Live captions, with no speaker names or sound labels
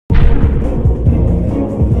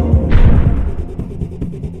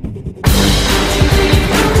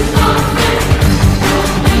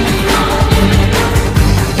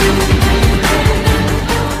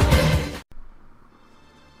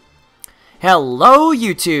Hello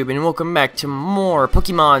YouTube, and welcome back to more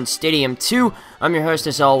Pokemon Stadium 2. I'm your host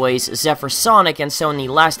as always, ZephyrSonic, and so in the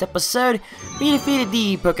last episode, we defeated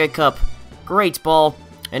the Poké Cup Great Ball,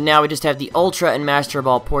 and now we just have the Ultra and Master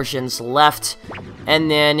Ball portions left, and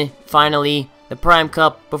then finally the Prime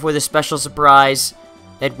Cup before the special surprise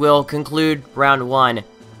that will conclude round 1.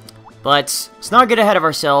 But let's not get ahead of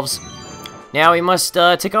ourselves. Now we must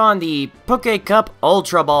take on the Poké Cup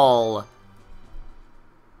Ultra Ball.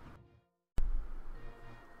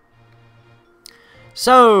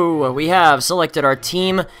 So, we have selected our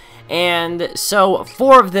team, and so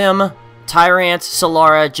 4 of them, Tyrant,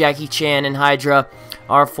 Solara, Jackie Chan, and Hydra,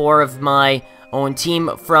 are 4 of my own team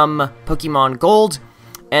from Pokemon Gold,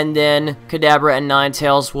 and then Kadabra and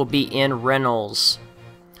Ninetales will be in Reynolds.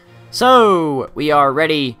 So, we are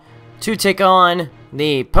ready to take on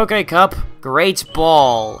the Poké Cup Great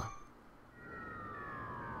Ball.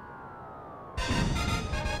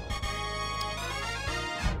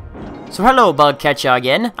 So hello, Bug Catcher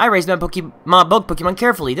again. I raised my bug Pokemon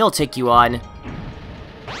carefully. They'll take you on.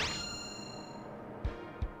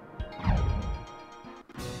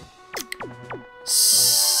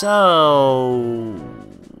 So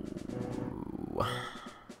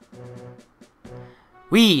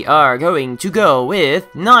we are going to go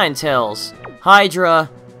with Ninetales, Hydra,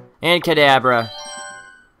 and Kadabra.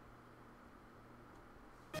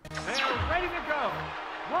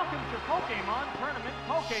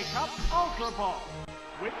 Ultra Ball.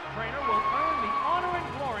 Which trainer will earn the honor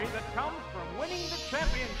and glory that comes from winning the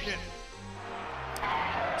championship?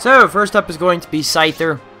 So, first up is going to be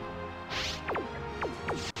Scyther.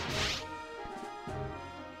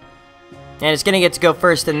 And it's going to get to go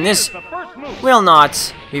first, and this will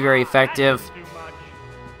not be very effective.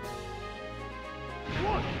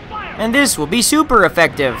 And this will be super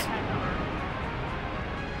effective.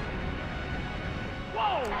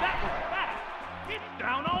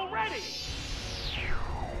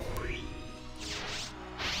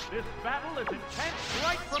 This battle is intense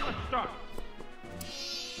right from the start.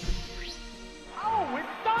 Oh,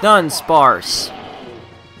 it's done sparse.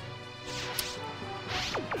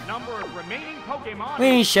 The number of remaining Pokemon.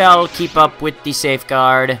 We shall keep up with the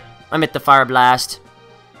safeguard. I'm at the Fire Blast.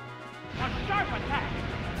 A sharp attack.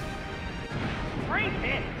 Great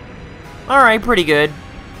hit. Alright, pretty good.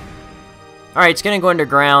 Alright, it's gonna go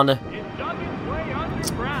underground. It dug its way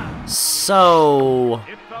underground. So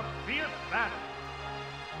It's a fierce battle.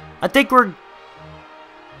 I think we're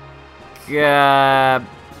I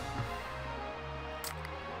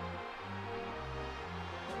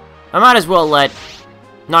might as well let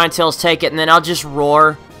Ninetales take it, and then I'll just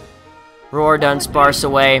roar Dunsparce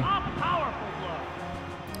away.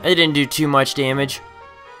 It didn't do too much damage.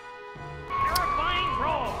 Terrifying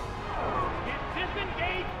roar. It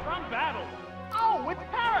disengaged from battle. Oh, it's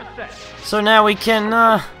Parasect. So now we can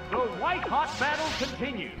The white hot battle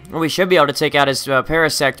continues. we should be able to take out his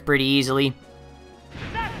Parasect pretty easily.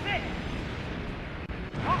 That's it.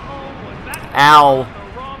 Uh-oh, was that Ow. the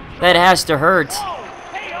wrong choice? That has to hurt. Oh,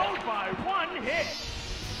 KO'd by 1 hit.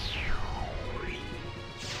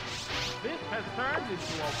 This has turned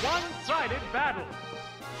into a one-sided battle.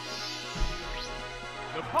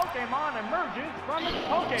 The Pokemon emerges from its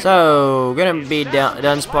Pokemon. So, gonna be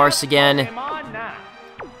Dunsparce again, Pokemon now.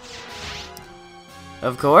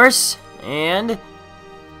 of course, and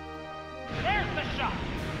There's the shot.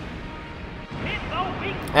 It's a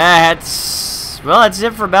weak. that's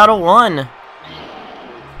it for Battle 1. That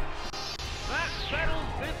settles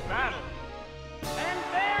this battle. And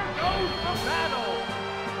there goes the battle.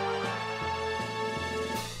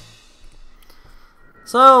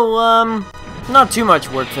 So, not too much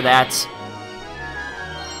work for that.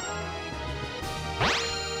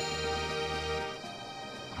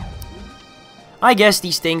 I guess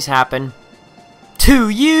these things happen to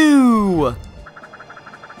you!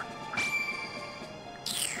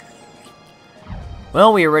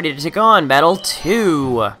 Well, we are ready to take on Battle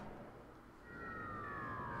 2.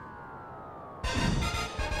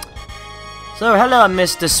 So, hello,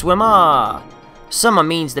 Mr. Swimmer. Summer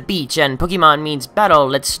means the beach, and Pokemon means battle.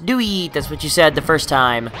 Let's do it! That's what you said the first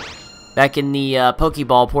time. Back in the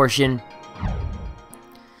Pokeball portion.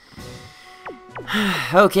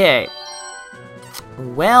 Okay.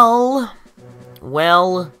 Well.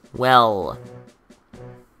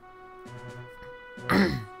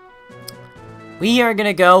 We are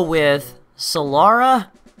gonna go with Solara,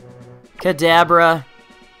 Kadabra,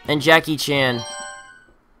 and Jackie Chan.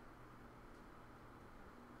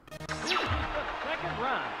 This is the second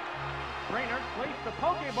round. trainer place the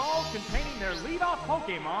Pokeballs containing their leadoff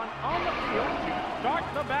Pokemon on the field to start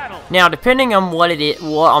the battle. Now, depending on what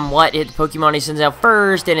Pokemon he sends out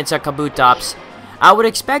first, and it's a Kabutops, I would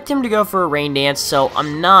expect him to go for a Rain Dance, so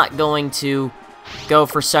I'm not going to go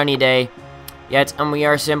for Sunny Day yet, and we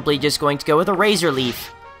are simply just going to go with a Razor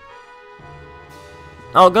Leaf.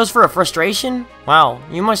 Oh, it goes for a Frustration? Wow,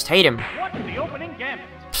 you must hate him. What's the opening gambit?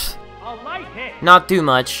 A light hit. Not too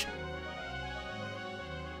much.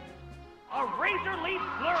 A Razor Leaf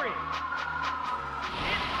Flurry.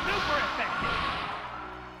 It's super effective.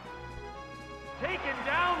 Taken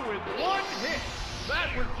down with one hit.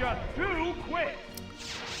 That was just too quick.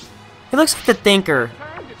 He looks like the Thinker.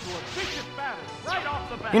 Turned into a vicious battle right off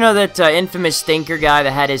the bat. You know that infamous Thinker guy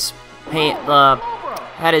that had his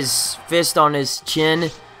had his fist on his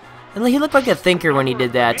chin? And he looked like a Thinker when he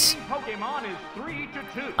did that. Pokemon is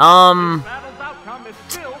 3-2. This battle's outcome is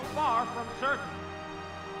still far from certain.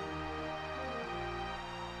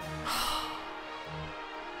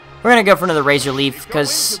 We're gonna go for another Razor Leaf,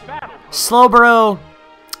 because Slowbro,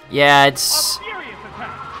 yeah, it's...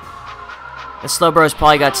 And Slowbro's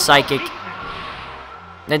probably got Psychic.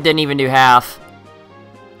 That didn't even do half.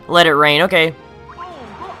 Let it rain, okay.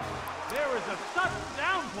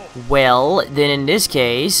 Well, then in this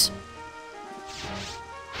case...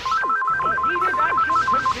 The heated action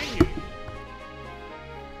continues.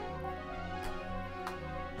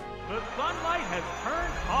 The sunlight has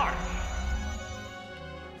turned harsh.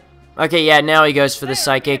 Okay, yeah, now he goes for the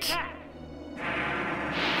Psychic.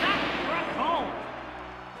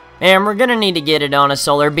 And we're gonna need to get it on a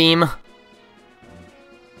Solar Beam.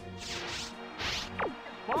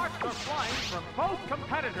 Sparks are flying from both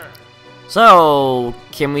competitors. So,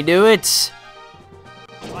 can we do it?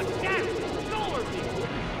 Again, Solar Beam.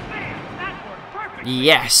 Man, that worked perfectly.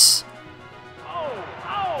 Yes. Oh,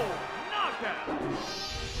 knockout.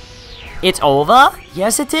 It's over?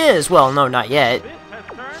 Yes, it is. Well, no, not yet. This has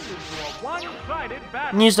turned into a one-sided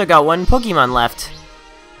battle. You still got one Pokemon left.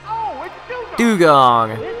 Oh, it's Dugong. Dugong.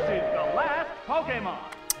 This is the last Pokemon.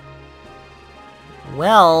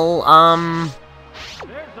 Well,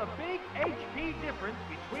 There's a big HP difference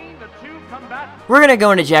between the two combatants. we're gonna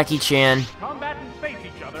go into Jackie Chan. Combatants face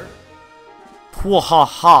each other.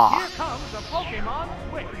 Wahaha. Here comes a Pokemon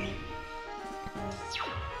switch.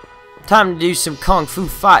 Time to do some Kung Fu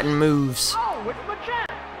fighting moves. Oh, it's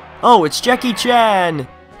Machamp. Oh, it's Jackie Chan.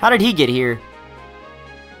 How did he get here?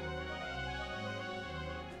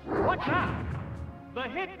 Watch out. The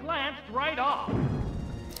hit glanced right off.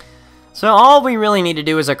 So all we really need to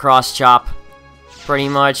do is a cross chop. Pretty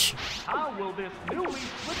much. How will this newly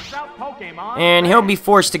switched out Pokemon... And he'll be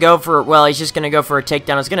forced to go for, well, he's just gonna go for a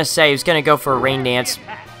takedown. I was gonna say he was gonna go for a Rain Dance,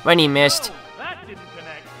 but he missed. Oh, that didn't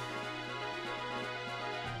connect.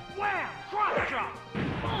 Wham! Cross chop.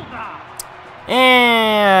 Bullseye.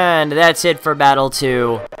 And that's it for Battle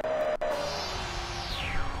 2. The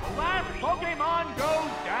last Pokemon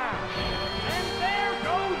goes down. And there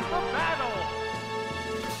goes the battle.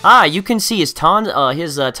 Ah, you can see his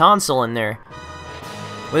tonsil in there.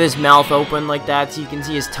 With his mouth open like that, so you can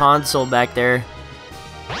see his tonsil back there.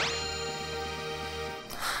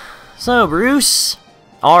 So, Bruce,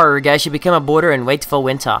 arg, I should become a boarder and wait for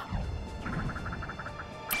winter.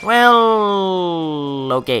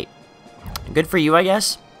 Well, okay. Good for you, I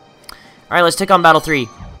guess. Alright, let's take on Battle 3.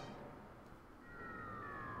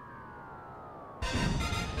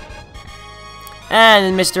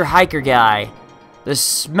 And Mr. Hiker Guy.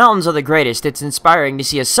 The mountains are the greatest. It's inspiring to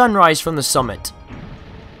see a sunrise from the summit.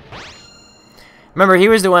 Remember, he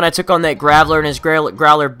was the one I took on that Graveler, and his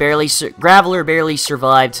Graveler barely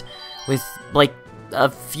survived with, like, a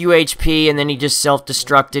few HP, and then he just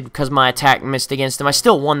self-destructed because my attack missed against him. I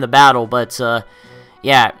still won the battle, but,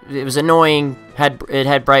 yeah, it was annoying. It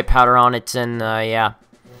had bright powder on it, and, yeah.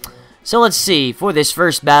 So let's see. For this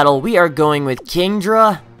first battle, we are going with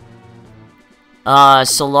Kingdra,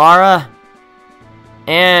 Solara,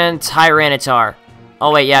 and Tyranitar.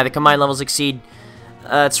 Oh, wait, yeah, the combined levels exceed.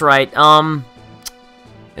 That's right.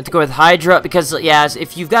 You have to go with Hydra, because, yeah,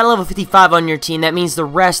 if you've got a level 55 on your team, that means the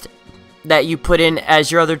rest that you put in as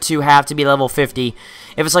your other two have to be level 50.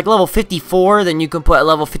 If it's like level 54, then you can put a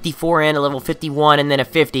level 54 in, a level 51, and then a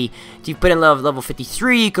 50. If you put in level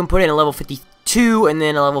 53, you can put in a level 52, and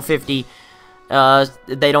then a level 50.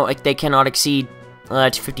 They cannot exceed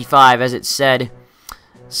to 55, as it said.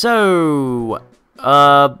 So,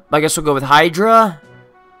 I guess we'll go with Hydra,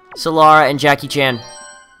 Solara, and Jackie Chan.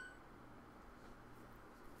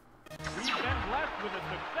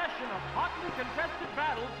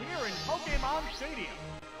 Stadium.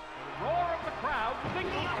 The roar of the crowd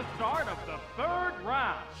signals the start of the third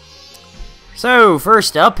round. So,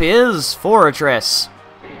 first up is Fortress.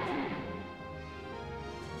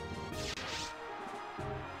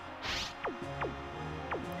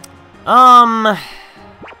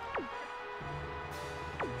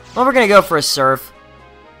 Well, we're gonna go for a Surf.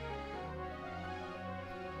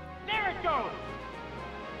 There it goes.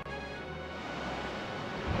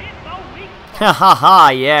 Hit the weak spot. Ha ha ha,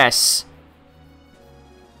 yes.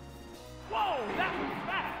 Whoa, that was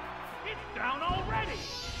fast. It's down already.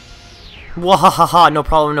 Wahahaha, no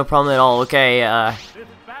problem at all. Okay, This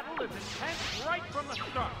battle is intense right from the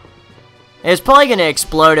start. it's probably gonna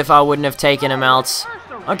explode if I wouldn't have taken him out.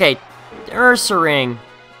 Okay, Ursaring.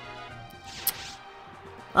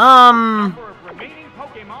 Number of remaining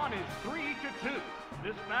Pokemon is 3-2.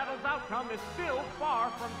 This battle's outcome is still far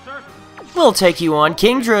from certain. We'll take you on.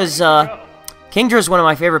 Kingdra's one of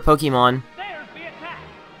my favorite Pokemon. There's the attack.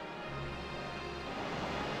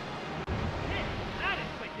 Hit. That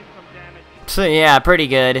inflicted some damage. So, yeah, pretty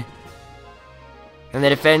good. And the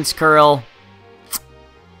defense curl.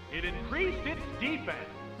 It increased its defense.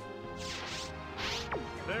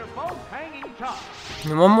 They're both hanging tough.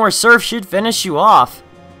 And one more Surf should finish you off.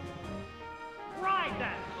 Ride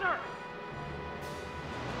that surf.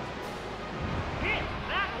 Hit.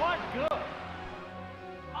 That was good.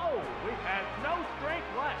 Oh, it has no strength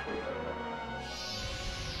left.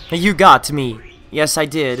 You got me. Yes, I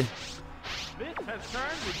did. This has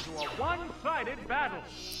turned into a one-sided battle.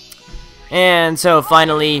 And so,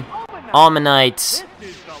 finally, Almanite.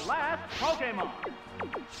 This is the last Pokemon.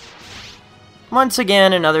 Once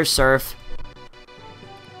again, another Surf.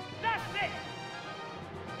 That's it.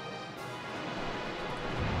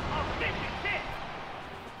 A vicious hit.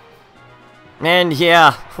 And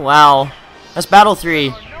yeah, wow. That's Battle 3.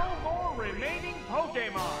 There are no more remaining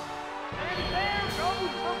Pokemon. And there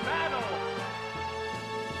goes the battle.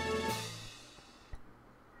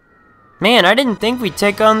 Man, I didn't think we'd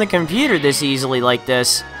take on the computer this easily like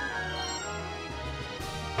this.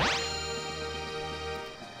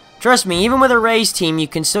 Trust me, even with a race team, you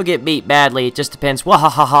can still get beat badly. It just depends.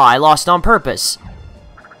 Wahahaha, I lost on purpose.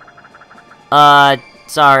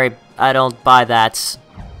 Sorry, I don't buy that.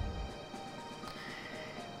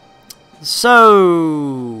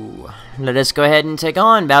 So, let us go ahead and take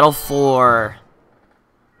on Battle 4.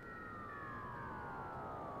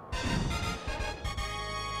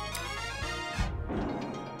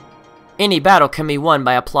 Any battle can be won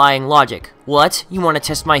by applying logic. What? You want to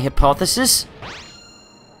test my hypothesis?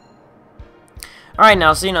 Alright,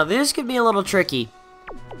 now, so, this could be a little tricky.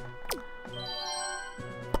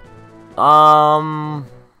 We're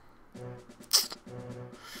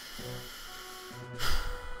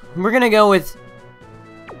gonna go with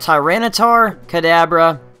Tyranitar,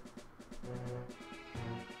 Kadabra,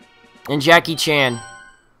 and Jackie Chan.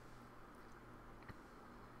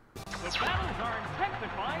 The battles are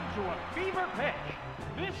intensifying to a fever pitch.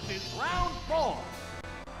 This is round 4.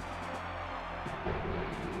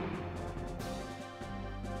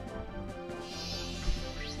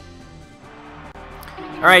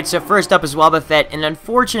 Alright, so first up is Wobbuffet, and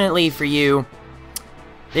unfortunately for you,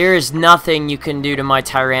 there is nothing you can do to my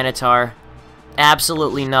Tyranitar.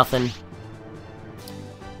 Absolutely nothing.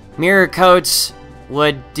 Mirror Coats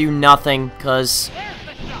would do nothing, because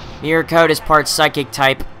Mirror Coat is part Psychic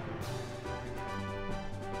type.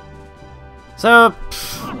 So,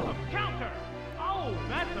 Awesome counter. Oh,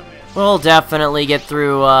 that's a miss. we'll definitely get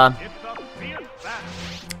through, It's a fierce battle.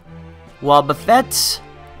 Wobbuffet.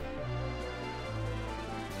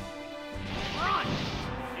 Run.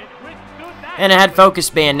 It withstood that. And it had Focus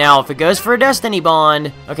Band now. If it goes for a Destiny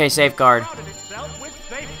Bond... Okay, Safeguard. Surrounded itself with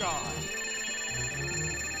safeguard.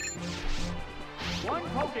 One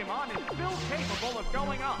Pokemon is still capable of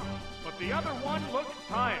going on, but the other one looks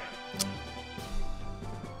tired.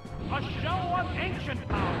 A show of ancient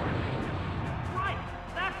power. Right,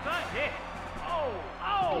 that's a hit. Oh,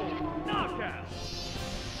 knockout.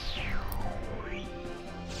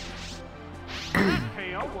 That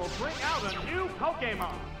KO will bring out a new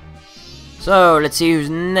Pokemon. So, let's see who's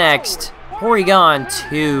next. Porygon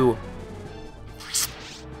 2.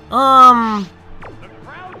 The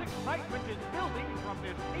crowd's excitement is building from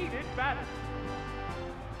this heated battle.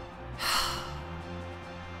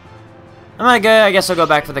 I'm gonna go, I guess I'll go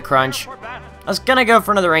back for the Crunch. For battle. I was gonna go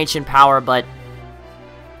for another Ancient Power, but...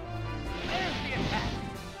 There's the attack.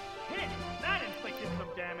 Hit. That inflicted some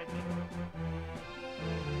damage.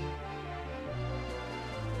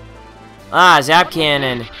 Zap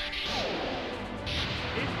Cannon. It's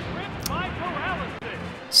gripped by paralysis.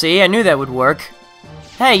 See, I knew that would work.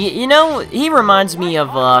 Hey, he reminds me of,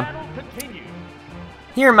 Battle continues.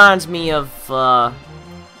 He reminds me of,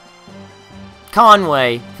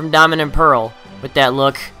 Conway from Diamond and Pearl with that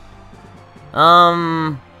look. Guess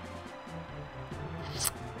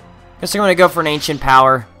I'm gonna go for an Ancient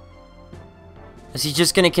Power. Is he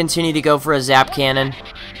just gonna continue to go for a Zap Cannon?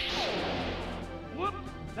 Whoops,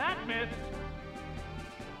 that missed.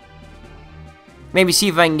 Maybe see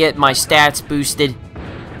if I can get my stats boosted.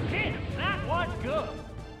 Hit, that was good.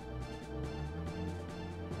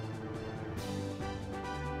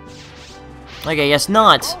 Okay, guess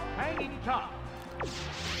not. Both hanging tough.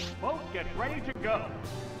 Both get ready to go.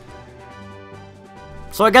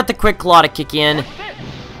 So I got the Quick Claw to kick in.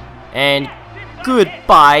 And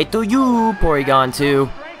goodbye to you, Porygon 2.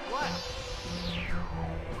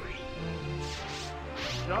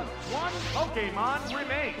 Just one Pokemon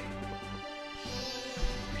remains.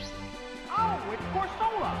 Oh, it's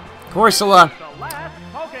Corsola. Corsola. The last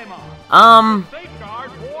Pokemon.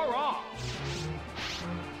 Safeguard wore off.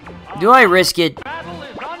 Do I risk it? Battle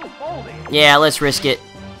is unfolding. Yeah, let's risk it.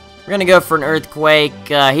 We're gonna go for an Earthquake.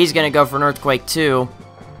 He's gonna go for an Earthquake too.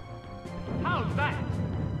 How's that?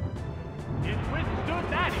 It withstood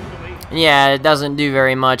that easily. Yeah, it doesn't do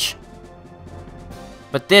very much.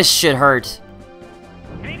 But this should hurt.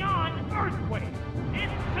 Hang on, Earthquake.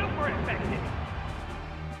 It's super effective.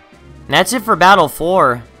 And that's it for Battle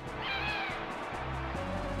 4.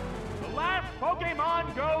 The last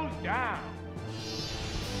Pokemon goes down.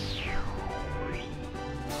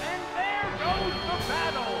 And there goes the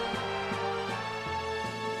battle.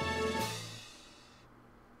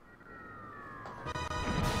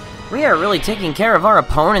 We are really taking care of our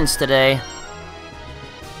opponents today.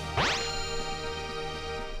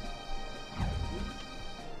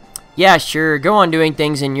 Yeah, sure, go on doing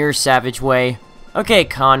things in your savage way. Okay,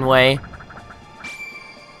 Conway.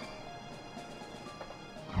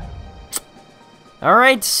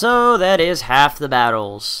 Alright, so that is half the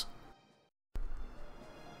battles.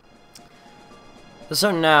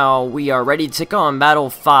 So now we are ready to take on Battle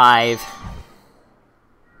 5.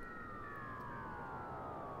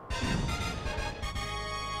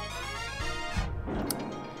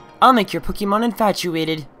 I'll make your Pokemon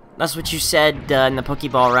infatuated. That's what you said in the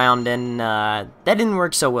Pokeball round, and that didn't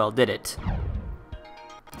work so well, did it?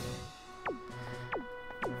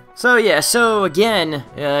 So yeah, so again,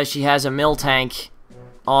 she has a Miltank,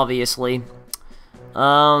 obviously.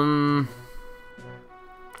 I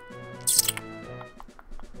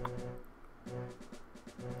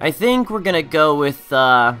think we're gonna go with,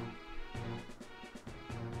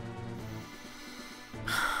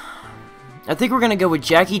 I think we're gonna go with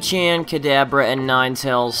Jackie Chan, Kadabra, and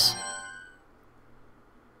Ninetales.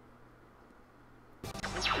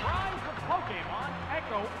 The cries of Pokemon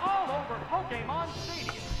echo all over Pokemon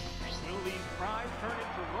Stadium. Will these cries turn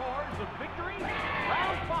into roars of victory?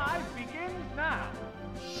 Round 5 begins now.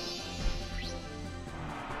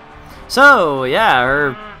 So, yeah,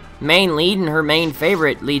 her main lead and her main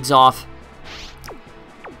favorite leads off.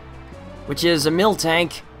 Which is a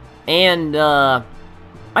Miltank, and,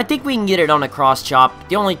 I think we can get it on a cross chop.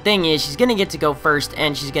 The only thing is, she's gonna get to go first,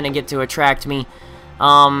 and she's gonna get to attract me.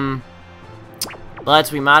 But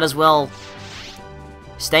we might as well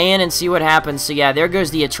stay in and see what happens. So yeah, there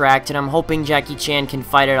goes the attract, and I'm hoping Jackie Chan can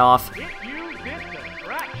fight it off. It used its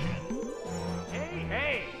attraction.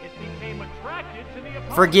 Hey, it became attracted to the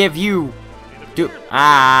opponent. Forgive you. It Do appears to be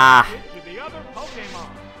attracted to the other Pokemon.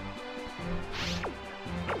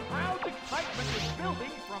 The crowd's excitement is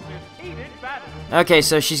building from this heated battle. Okay,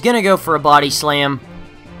 so she's gonna go for a body slam. There's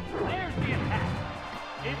the attack.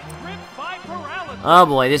 It's gripped by paralysis. Oh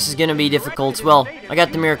boy, this is gonna be difficult. Well, I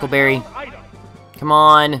got the Miracle Berry. Come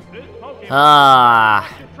on. This Pokemon Ah.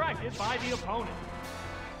 is attracted by the opponent.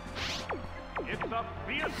 It's a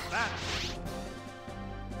fierce battle.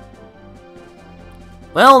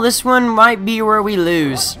 Well, this one might be where we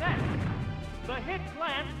lose. What's next? The hit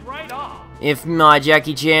glanced right off. If my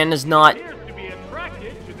Jackie Chan is not... Appears to be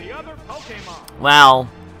attracted to the other Pokemon. Wow.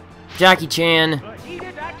 Jackie Chan. The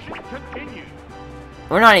heated action continues.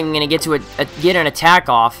 We're not even gonna get to get an attack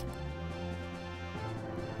off.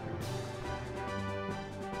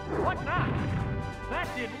 What now? That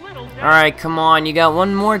did little damage. Alright, come on, you got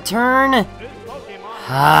one more turn? This Pokemon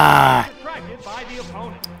Ah. is attracted by the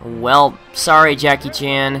opponent. Well, sorry, Jackie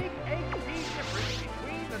Chan. Big HP difference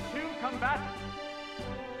between the two combatants.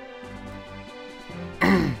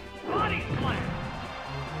 Body slam.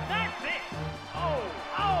 That's it. Oh,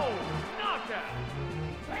 knockout.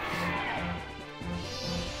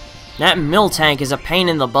 That Miltank is a pain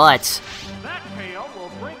in the butt. That KO will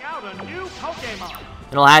bring out a new Pokemon.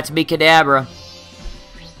 It'll have to be Kadabra.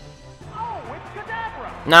 Oh, it's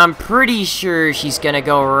Kadabra. Now, I'm pretty sure she's gonna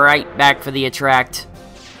go right back for the attract.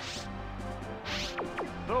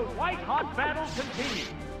 The the white-hot battle continues.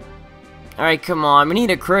 Alright, come on. We need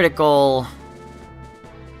a critical.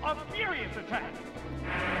 A furious attack.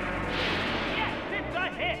 Yes, it's a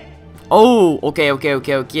hit. Oh, okay.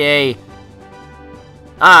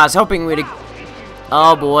 Ah, I was hoping we'd.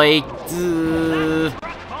 Oh boy.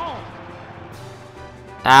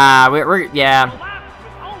 Ah, we're yeah.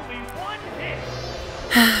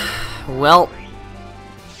 Well.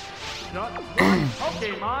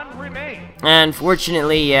 Pokemon remain.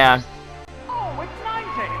 Unfortunately, yeah. Oh, it's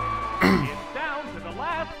Ninetales. It's down to the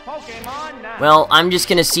last Pokemon now. Well, I'm just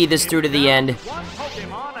gonna see this through to the end. One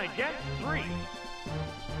Pokemon against 3.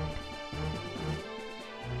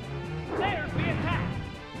 There's the attack.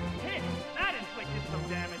 Hit. That inflicted some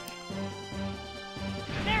damage.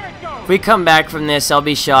 There it goes. If we come back from this, I'll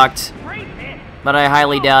be shocked. Great hit. But I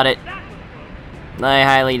highly doubt it. That was good. I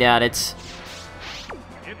highly doubt it. It's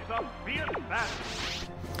a fierce battle.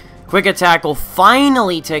 Quick attack will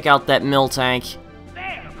finally take out that Miltank.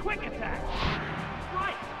 There, quick attack.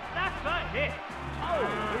 Right, that's a hit. Oh,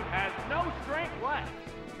 it has no strength left.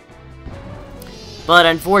 But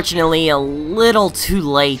unfortunately, a little too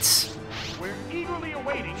late. We're eagerly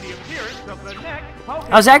awaiting the appearance of the next Pokemon.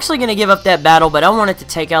 I was actually going to give up that battle, but I wanted to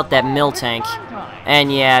take out that Miltank.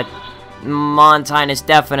 And yeah, Montine is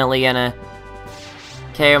definitely going to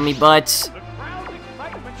KO me, but The crowd's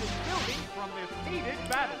excitement is building from this heated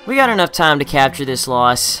battle. we got enough time to capture this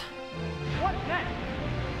loss. What next?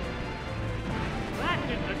 That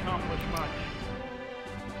didn't accomplish much.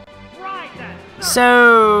 Right then.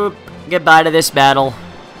 So, goodbye to this battle.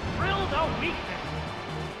 Drill no weakness.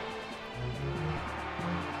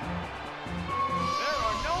 There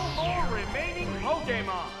are no more remaining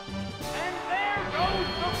Pokemon. And there goes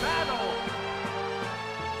the battle.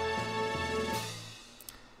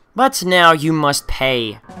 But now you must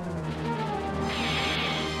pay.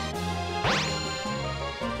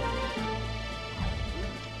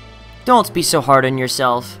 Don't be so hard on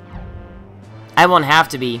yourself. I won't have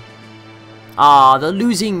to be. Ah, the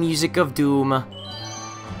losing music of doom.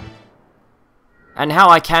 And how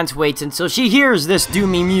I can't wait until she hears this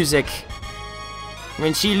doomy music.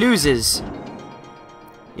 When she loses.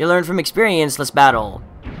 You learn from experience, let's battle.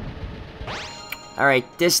 Alright,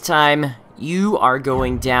 this time, you are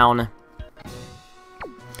going down.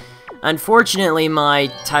 Unfortunately, my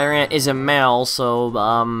Tyrant is a male,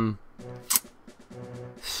 so,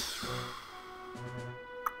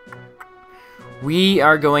 we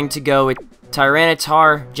are going to go with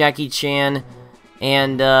Tyranitar, Jackie Chan,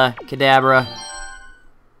 and, Kadabra.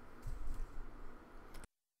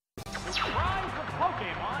 The cries of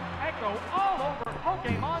Pokemon echo all over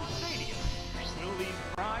Pokemon Stadium. Will these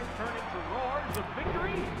cries turn into roars of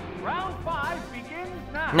victory? Round 5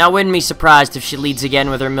 begins now. Now, wouldn't be surprised if she leads again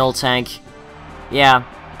with her Miltank. Yeah,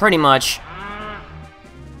 pretty much.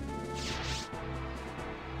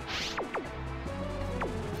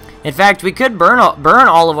 In fact, we could burn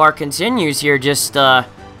all of our continues here, just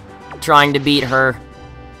trying to beat her.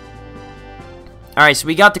 Alright, so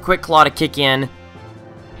we got the Quick Claw to kick in.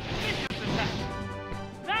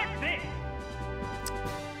 That's it.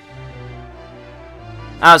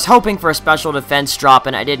 I was hoping for a special defense drop,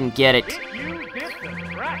 and I didn't get it. If you did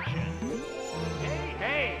attraction.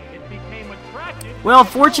 Hey, it became attractive. Well,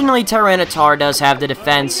 fortunately, Tyranitar does have the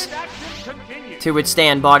defense Action continues. to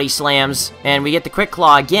withstand body slams, and we get the Quick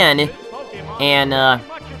Claw again, Pokemon and, is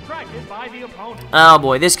much attracted by the opponent. oh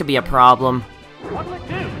boy, this could be a problem. What'll it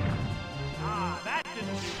do? Ah, that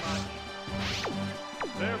didn't do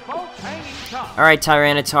much. They're both hanging tough. Alright,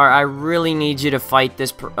 Tyranitar, I really need you to fight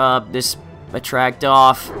this, this Attract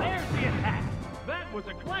off. There's the attack. That was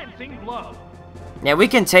a glancing blow. Yeah, we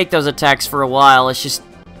can take those attacks for a while, it's just...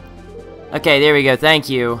 Okay, there we go, thank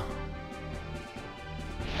you.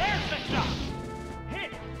 There's the shot.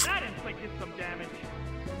 Hit. That inflicted some damage.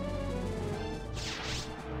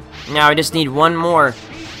 Now I just need one more.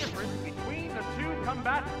 Speed difference between the two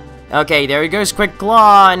combatants. Okay, there he goes, Quick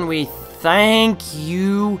Claw, and we thank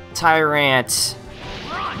you, Tyrant.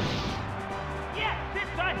 Run. Yes,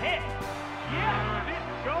 it's a hit. Yes,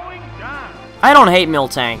 it's going down. I don't hate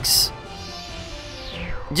Miltanks.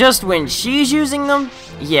 Just when she's using them,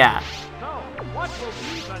 yeah. So, what will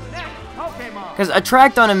be the next Pokemon? Because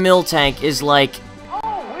Attract on a Miltank is like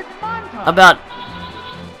Oh, it's Monta. about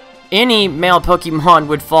any male Pokemon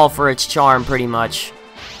would fall for its charm, pretty much.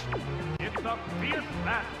 It's a fierce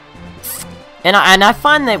battle. And I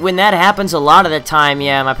find that when that happens a lot of the time,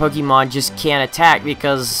 yeah, my Pokemon just can't attack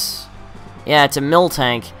because, yeah, it's a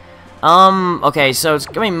Miltank. Okay, so it's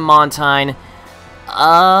gonna be Montine.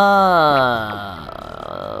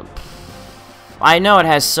 I know it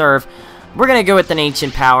has Surf. We're gonna go with an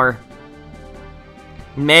Ancient Power.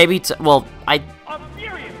 Maybe, well, I A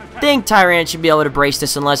furious attack. think Tyrant should be able to brace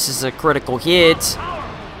this unless it's a critical hit. Powerful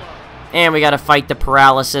blow. And we gotta fight the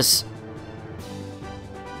paralysis.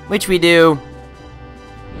 Which we do.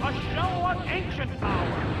 A show of ancient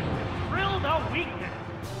power. Drill the weakness.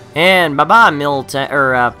 And bye-bye, Milton,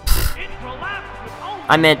 or, It collapsed with only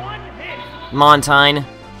I meant one hit. Montine.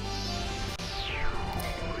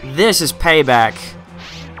 This is payback. Is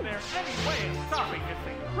there any way of stopping this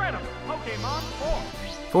incredible Pokemon form?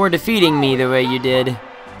 For defeating me the way you did.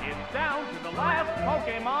 It's down to the last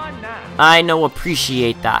Pokemon now. I know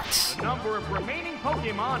appreciate that. The number of remaining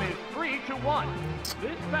Pokemon is 3-1.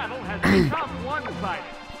 This battle has become one-sided.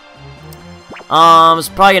 I was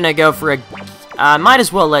probably gonna go for a... might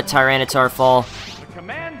as well let Tyranitar fall. The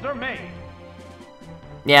commands are made.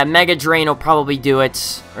 Yeah, Mega Drain will probably do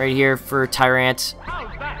it right here for Tyrant.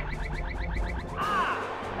 How's that? Ah,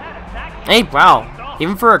 that attack. Hey, wow.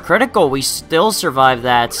 Even for a critical, we still survived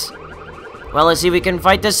that. Well, let's see if we can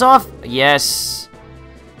fight this off. Yes.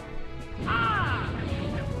 Ah,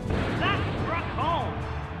 that struck home.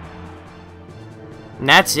 And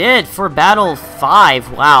that's it for Battle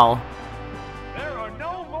 5. Wow. There are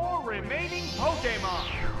no more remaining Pokemon.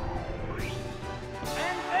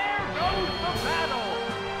 And there goes the battle.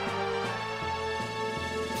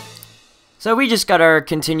 So we just gotta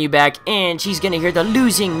continue back, and she's gonna hear the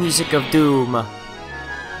losing music of doom.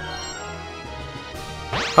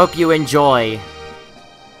 Hope you enjoy.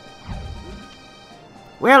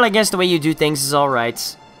 Well, I guess the way you do things is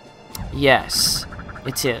alright. Yes,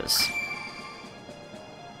 it is.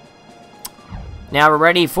 Now we're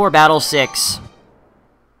ready for Battle 6.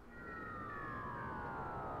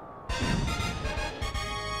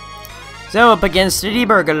 So, up against City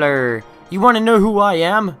Burglar. You want to know who I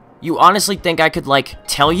am? You honestly think I could, like,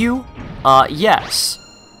 tell you? Yes.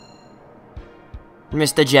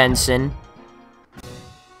 Mr. Jensen.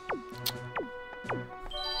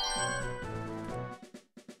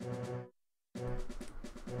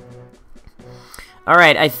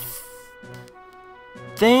 Alright, I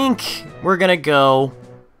think we're gonna go...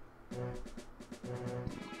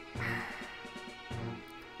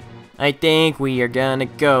 I think we are gonna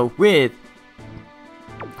go with...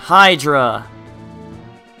 Hydra.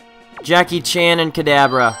 Jackie Chan and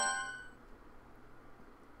Kadabra.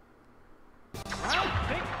 Round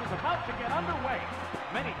 6 is about to get underway.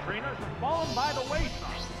 Many trainers have fallen by the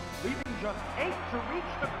wayside, leaving just 8 to reach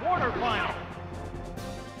the quarterfinals.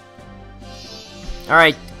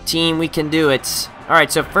 Alright, team, we can do it.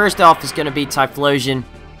 Alright, so first off is gonna be Typhlosion.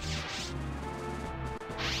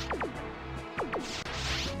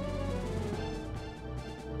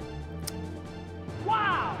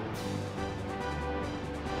 Wow!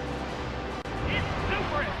 It's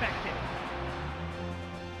super effective.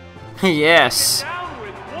 Yes. Down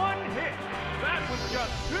with one hit. That was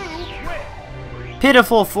just too quick.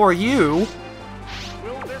 Pitiful for you.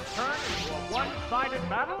 Will this turn into a one-sided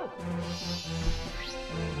battle?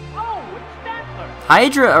 Oh, it's Stantler.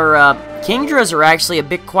 Hydra, or, Kingdras are actually a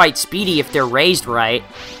bit quite speedy if they're raised right.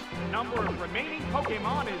 The number of remaining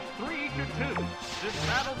Pokemon is 3-2. This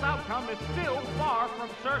battle's outcome is still far from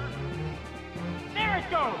certain. There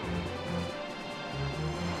it goes!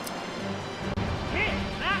 Hit!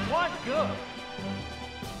 That was good!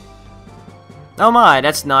 Oh my,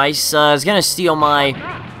 that's nice. It's gonna steal my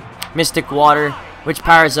Mystic Water, which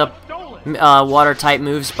powers up Stolen! water-type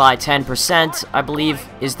moves by 10%, I believe,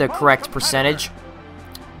 is the correct percentage.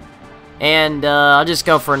 And, I'll just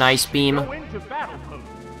go for an Ice Beam. Go into battle pose.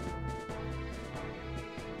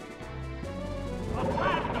 A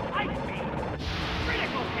blast of Ice Beam!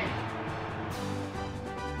 Critical hit!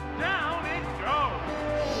 Down it goes!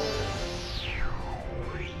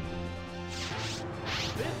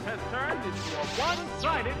 This has turned into a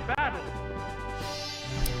one-sided battle.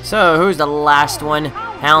 So, who's the last one?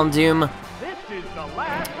 Houndoom. This is the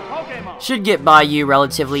last Pokemon. Should get by you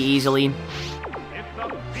relatively easily. It's a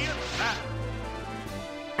fierce battle.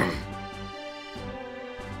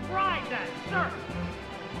 Ride that surf.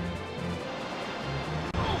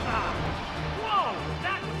 Bullseye. Whoa,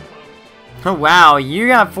 that was close. Oh, wow, you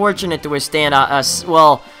got fortunate to withstand us.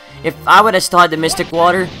 Well, if I would have still had the Mystic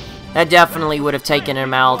Water, that definitely would have taken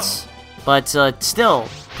him out. But, still,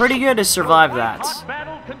 pretty good to survive that. Hot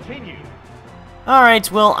battle continues.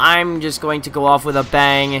 Alright, well, I'm just going to go off with a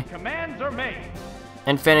bang Commands are made.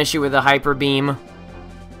 and finish it with a Hyper Beam. There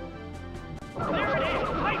it is,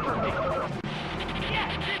 Hyper Beam.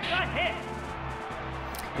 Yes, it's a hit.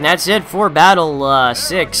 And that's it for Battle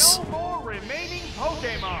 6. No more remaining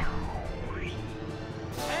Pokemon.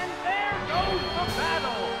 And there goes the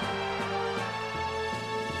battle.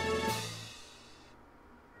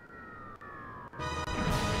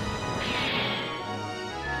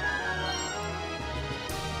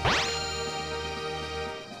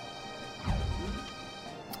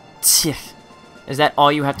 Tch. Is that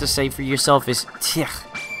all you have to say for yourself is tch?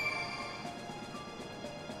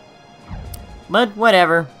 But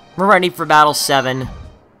whatever. We're ready for Battle 7.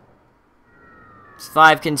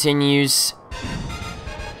 5 continues.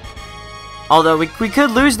 Although we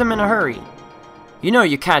could lose them in a hurry. You know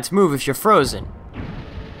you can't move if you're frozen.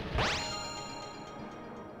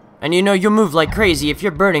 And you know you'll move like crazy if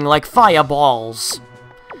you're burning like fireballs.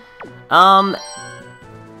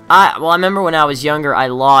 I remember when I was younger, I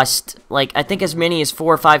lost, like, I think as many as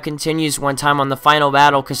 4 or 5 continues one time on the final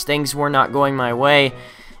battle because things were not going my way.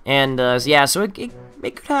 And, yeah, so it could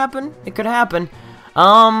happen. It could happen.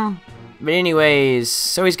 But anyways,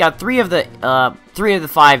 so he's got 3 of the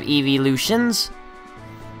 5 evolutions.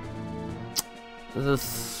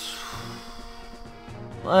 This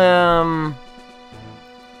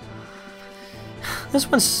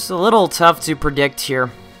one's a little tough to predict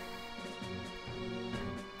here.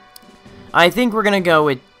 I think we're gonna go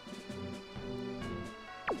with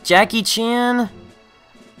Jackie Chan.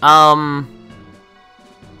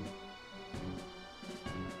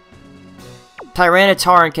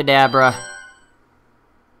 Tyranitar and Kadabra.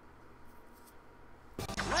 Let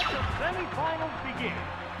the semifinals begin.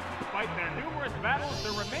 Despite their numerous battles,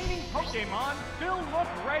 the remaining Pokémon still look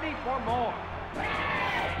ready for more.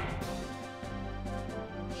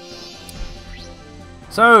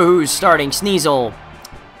 So, who's starting? Sneasel.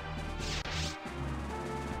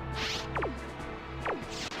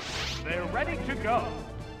 They're ready to go.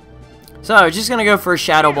 So, just gonna go for a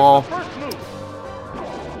Shadow Ball. First move.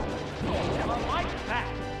 Like that.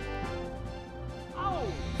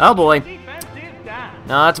 Oh boy. Defense is down.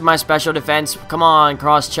 No, that's my special defense. Come on,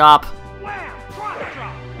 Cross Chop. Wham! Cross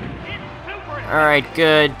chop. It's super. Alright,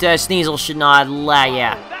 good. Sneasel should not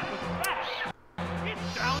yeah. That was fast.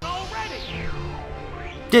 It's down already.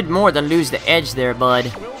 Did more than lose the edge there, bud.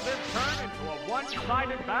 Will this turn into a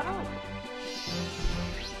one-sided battle?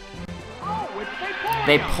 Oh, it's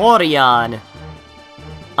Vaporeon.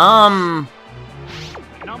 The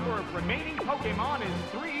number of remaining Pokémon is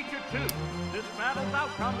 3 to 2. This battle's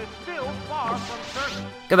outcome is still far from certain.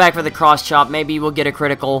 Go back for the Cross Chop. Maybe we'll get a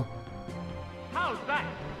critical. How's that?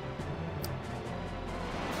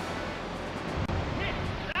 Hit.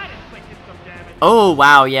 That inflicted some damage. Oh,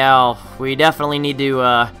 wow, yeah. We definitely need to,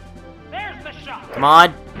 There's the shot. come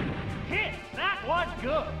on. Hit. That was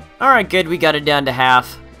good. Alright, good. We got it down to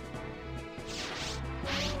half.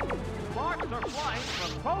 Sparks are flying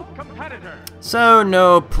from both competitors. So,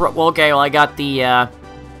 no well, okay, well, I got the,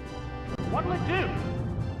 What'll it do?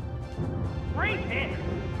 Great hit.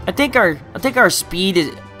 I think our speed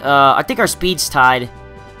is, I think our speed's tied.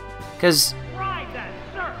 Cause Ride that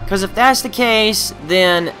surf. if that's the case,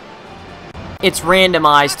 then it's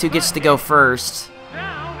randomized who gets to go first.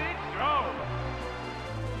 Down it goes.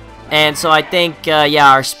 And so I think,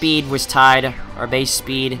 yeah, our speed was tied, our base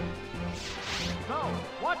speed. So,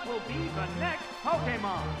 what will be the next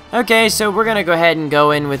Pokémon? Okay, so we're gonna go ahead and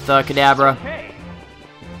go in with Kadabra. Okay.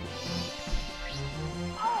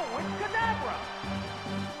 Oh, it's Kadabra.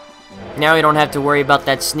 Now we don't have to worry about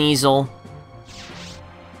that Sneasel.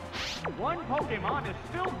 One Pokémon is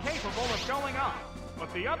still capable of going on,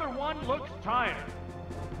 but the other one looks tired.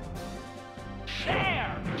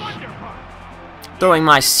 There! Thunder Punch! Throwing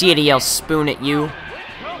my CDL spoon at you.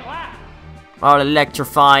 Go last! All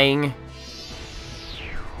electrifying.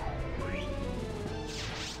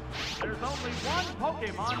 There's only one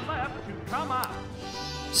Pokémon left to come out.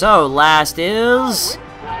 So, last is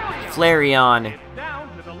Flareon. Flareon. It's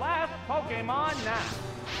down to the last Pokémon now.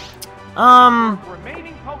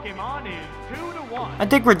 Remaining Pokémon is 2 to 1. I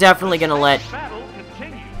think we're definitely gonna let Battle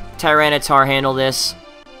continues. Tyranitar handle this.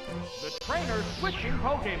 The trainer switching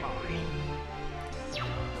Pokémon.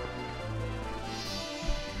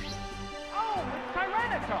 Oh, it's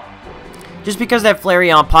Tyranitar. Just because that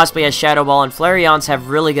Flareon possibly has Shadow Ball, and Flareons have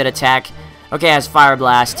really good attack. Okay, it has Fire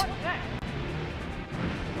Blast. What's next?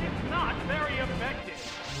 It's not very effective.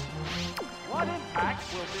 What impact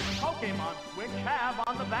will this Pokémon switch have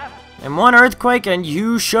on the battle? And one Earthquake, and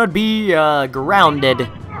you should be, grounded.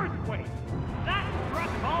 Earthquake. That struck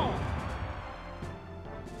home.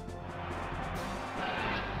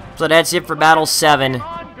 So that's it for Battle 7.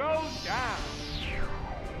 Pokémon goes down.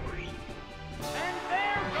 And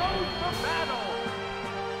there goes the battle.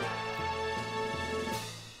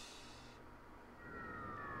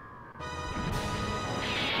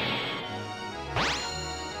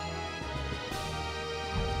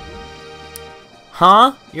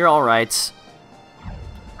 Huh? You're alright.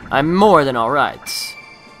 I'm more than alright.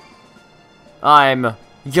 I'm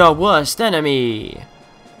your worst enemy.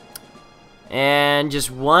 And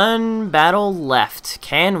just one battle left.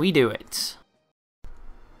 Can we do it?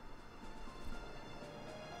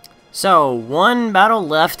 So, one battle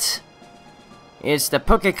left. It's the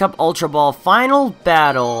Poké Cup Ultra Ball final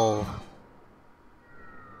battle.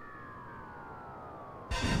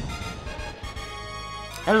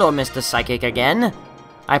 Hello, Mr. Psychic again.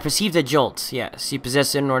 I perceived a jolt. Yes, you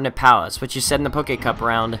possess inordinate powers, which you said in the Poké Cup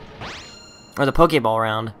round. Or the Pokéball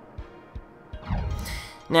round.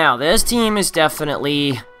 Now, this team is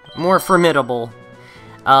definitely more formidable.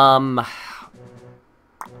 Still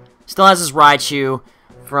has his Raichu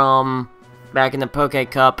from back in the Poké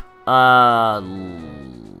Cup.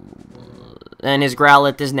 And his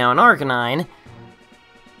Growlithe is now an Arcanine.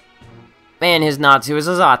 And his Natsu is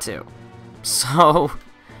a Xatu. So...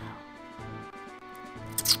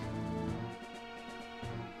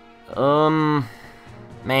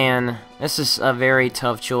 man, this is a very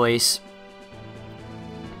tough choice.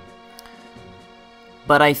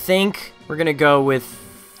 But I think we're gonna go with...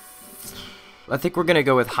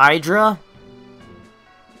 Hydra.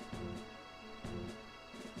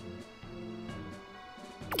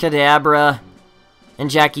 Kadabra. And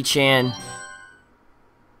Jackie Chan.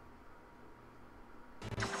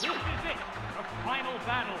 This is it, the final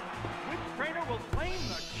battle. Which trainer will claim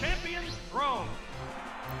the champion's throne?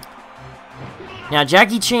 Now,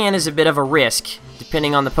 Jackie Chan is a bit of a risk,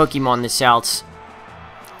 depending on the Pokemon this outs.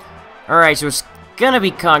 Alright, so it's gonna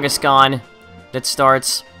be Kangaskhan that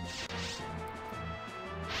starts.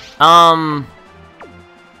 I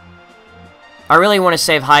really want to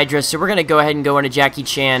save Hydra, so we're gonna go ahead and go into Jackie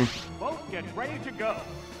Chan. Both get ready to go.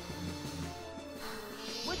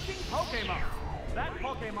 Switching Pokemon. That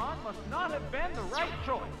Pokemon must not have been the right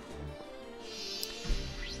choice.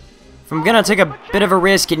 If I'm gonna take a bit of a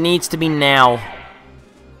risk, it needs to be now.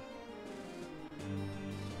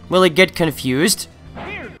 Will it get confused?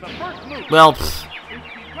 Here's the first move. Well, It's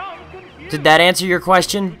become confused. did that answer your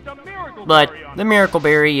question? The Miracle But Berry on the Miracle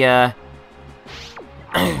Berry, How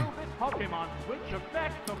will this Pokemon switch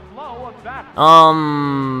affect the flow of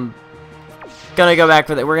battle? gonna go back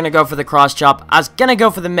for the. We're gonna go for the Cross Chop. I was gonna go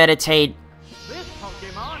for the Meditate This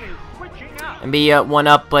Pokemon is switching out. and be one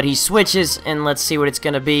up, but he switches, and let's see what it's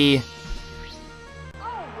gonna be.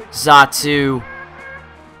 Oh, it's Xatu.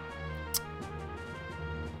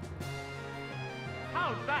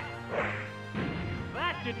 how's that?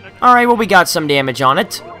 That didn't occur. Alright, well, we got some damage on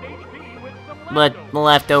it. 4 HP with some But the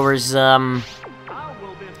leftovers, How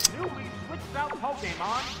will this newly switched out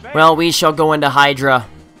Pokemon fare? well, we shall go into Hydra.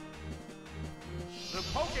 The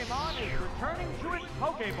Pokemon is returning to its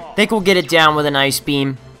Pokeball. Think we'll get it down with an Ice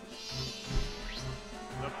Beam.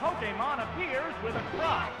 The Pokemon appears with a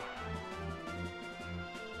cry.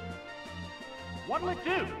 What'll it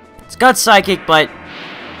do? It's got Psychic, but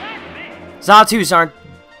That's it. Xatus aren't...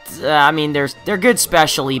 I mean, they're good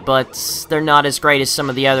specially, but they're not as great as some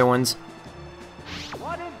of the other ones.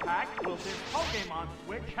 What impact will this Pokemon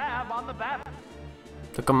switch have on the battle?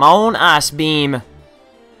 So come on, Ice Beam.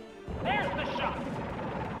 There's the shot.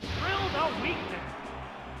 Drill the weakness.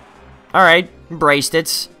 Alright, embraced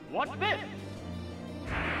it. What's this?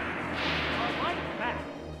 I like that.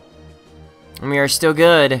 And we are still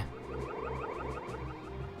good.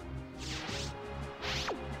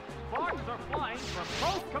 Sparks are flying from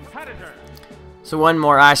both competitors. So one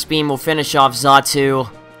more Ice Beam will finish off Xatu.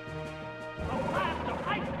 The blast of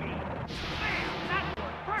Ice Beam. Bam! That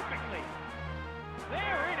worked perfectly.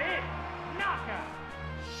 There it is. Knockout.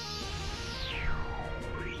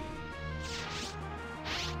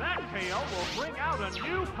 That KO will bring out a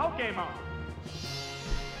new Pokemon.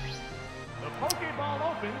 The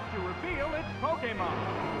Pokeball opens to reveal its Pokemon.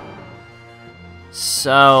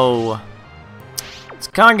 So... it's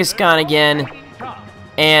Kangaskhan again. Tough.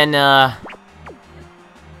 And,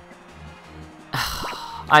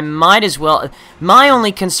 I might as well... My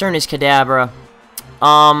only concern is Kadabra.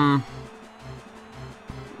 I'm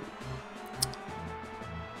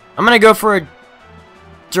gonna go for a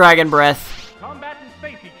Dragon Breath. Combatants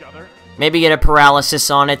face each other. Maybe get a Paralysis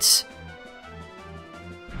on it.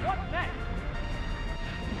 What's next?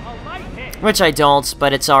 A light hit. Which I don't,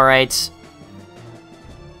 but it's alright.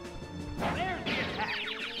 There's the attack.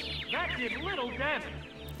 That did little damage.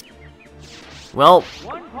 Well,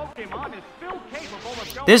 One Pokemon is still capable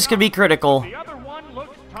of going this could be out. critical. The other one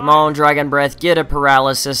looks Come on, Dragon Breath, get a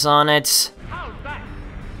Paralysis on it. How's that?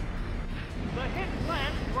 The hit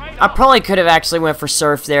lands right I on. probably could have actually went for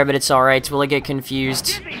Surf there, but it's alright. Will it get confused?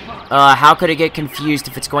 Dizzy punch. How could it get confused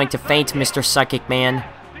if it's going to faint Mr. Psychic Man?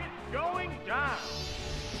 It's going down.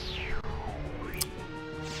 Which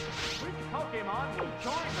Pokemon will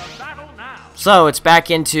join the battle now? So, it's back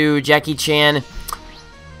into Jackie Chan. This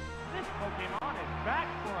Pokemon is back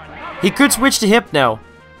for another. He could switch to Hypno.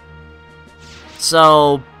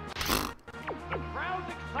 So, The crowd's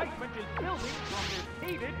excitement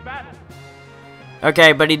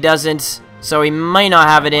Okay, but he doesn't, so he might not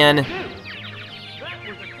have it in. That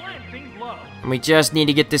was a glancing blow. And we just need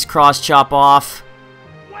to get this cross chop off.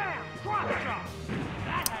 Wham! Drop chop. That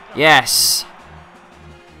had to- Yes.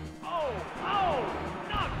 Oh!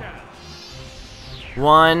 Knockout.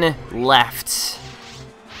 One left. Just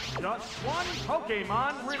one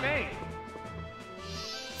Pokemon remains.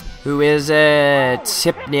 Who is it?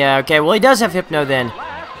 Hypno. Okay, well he does have Hypno then.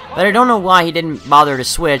 But I don't know why he didn't bother to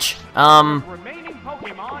switch. Remaining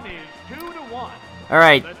Pokemon is 2-1.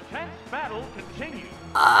 Alright. The tense battle continues.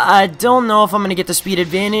 I don't know if I'm gonna get the speed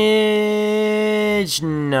advantage.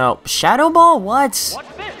 No. Shadow Ball? What?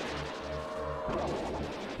 What's this? A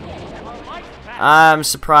light attack. I'm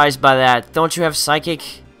surprised by that. Don't you have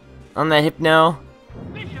Psychic on that Hypno?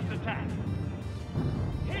 Vicious attack.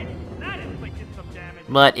 Hit. That inflicted some damage.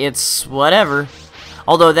 But it's whatever.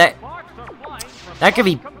 Although that Sparks are flying from that could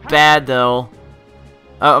be bad though.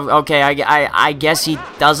 Oh, okay. I guess he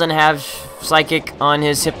doesn't have Psychic on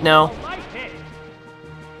his Hypno. light hit.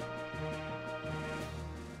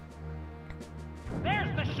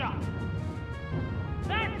 There's the shot.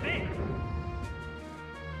 That's it.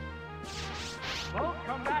 Both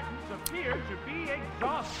combatants appear to be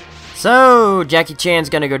exhausted. So Jackie Chan's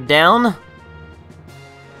gonna go down.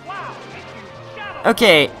 Wow, hit you shadow.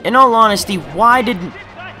 Okay. In all honesty, why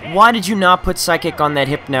did you not put Psychic on that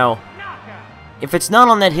Hypno? Knockout. If it's not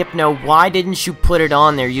on that Hypno, why didn't you put it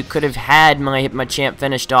on there? You could have had my Hypmachamp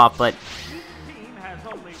finished off, but Each team has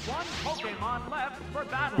only one Pokemon left for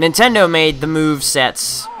battle. Nintendo made the move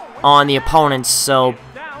sets on the opponents, so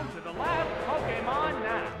Down to the last Pokemon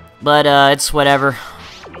now. but it's whatever.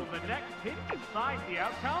 Will the next hit decide the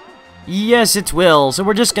outcome? Yes, it will. So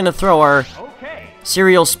we're just gonna throw our Okay.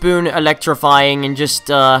 cereal spoon electrifying and just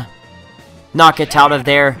knock it out of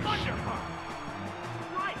there. Wonderful.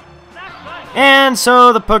 Right. That's right. And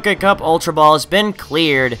so the Poké Cup Ultra Ball has been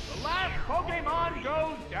cleared. The last Pokemon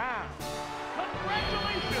goes down.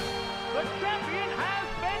 Congratulations! The champion has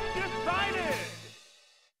been decided!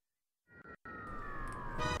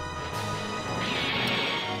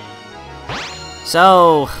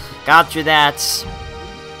 So, got through that.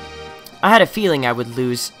 I had a feeling I would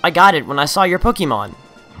lose. I got it when I saw your Pokemon.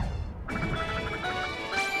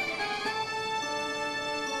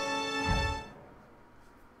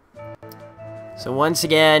 So once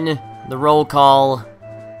again, the roll call,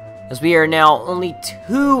 as we are now only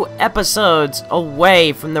 2 episodes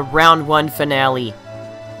away from the round 1 finale.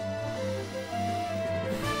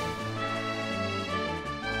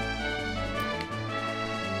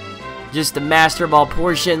 Just the Master Ball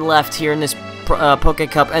portion left here in this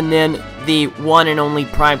Poké Cup, and then the one and only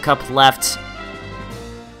Prime Cup left.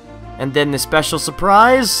 And then the special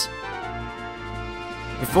surprise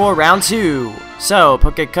before round 2. So,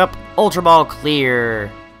 Poké Cup Ultra Ball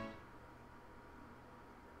clear.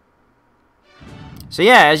 So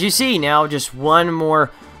yeah, as you see now, just one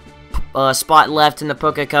more spot left in the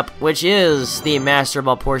Poké Cup, which is the Master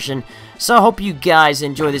Ball portion. So I hope you guys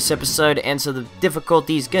enjoy this episode, and so the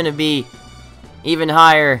difficulty is going to be even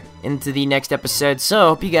higher into the next episode. So I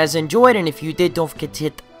hope you guys enjoyed, and if you did, don't forget to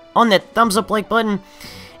hit on that thumbs up like button.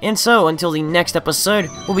 And so, until the next episode,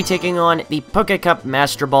 we'll be taking on the Poké Cup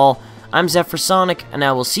Master Ball. I'm ZephyrSonic, and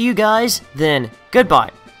I will see you guys then.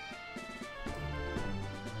 Goodbye.